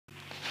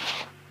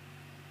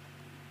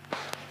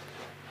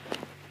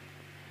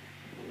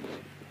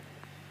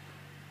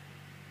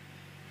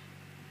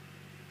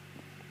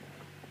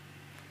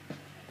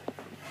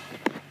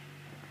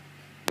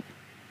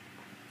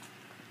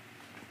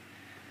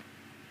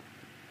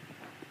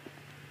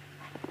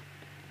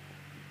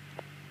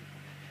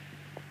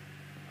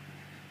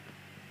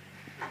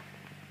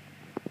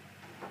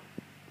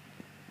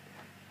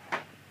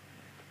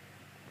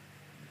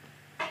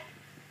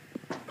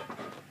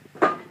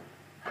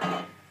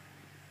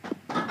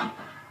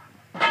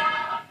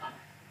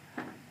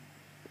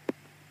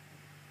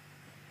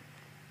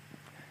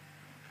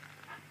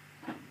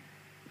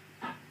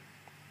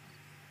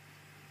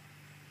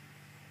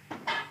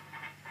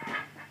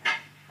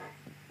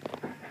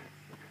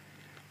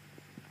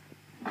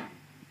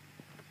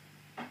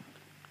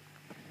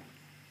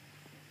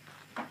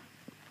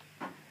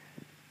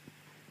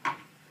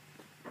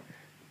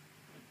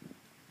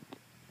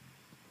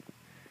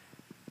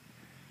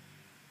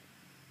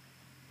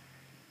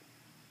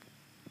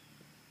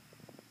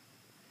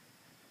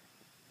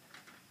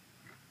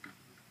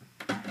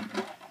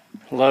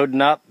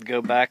Loading up,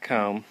 go back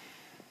home.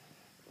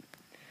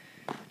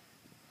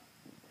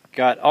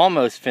 Got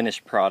almost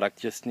finished product,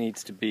 just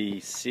needs to be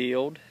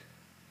sealed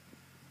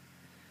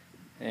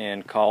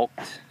and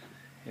caulked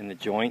in the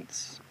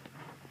joints.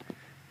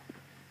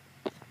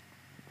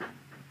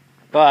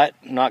 But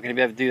I'm not going to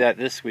be able to do that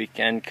this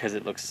weekend because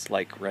it looks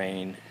like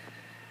rain.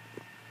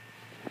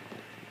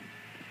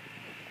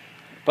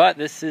 But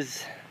this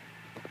is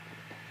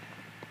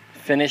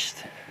finished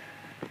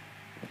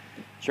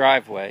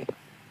driveway.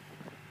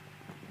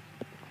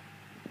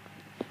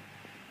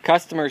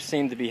 Customers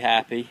seem to be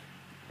happy.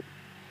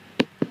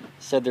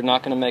 Said they're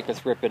not going to make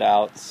us rip it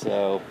out,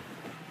 so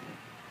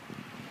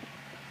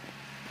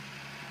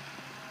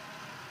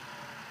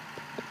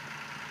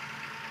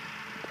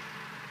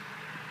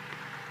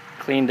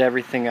cleaned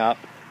everything up.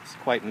 It's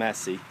quite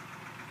messy.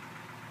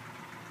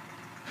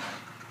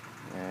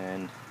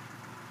 And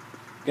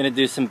I'm going to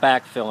do some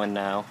backfilling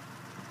now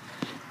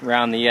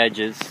around the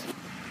edges.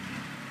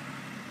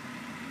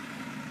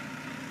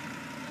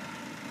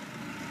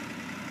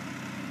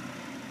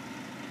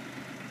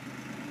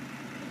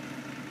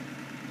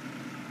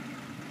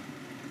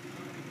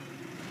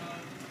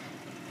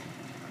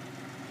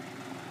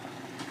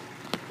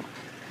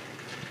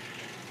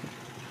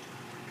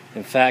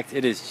 In fact,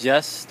 it is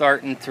just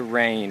starting to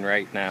rain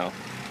right now,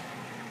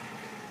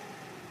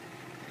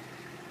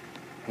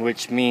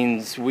 which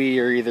means we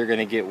are either going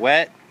to get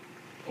wet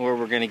or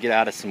we're going to get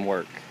out of some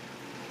work.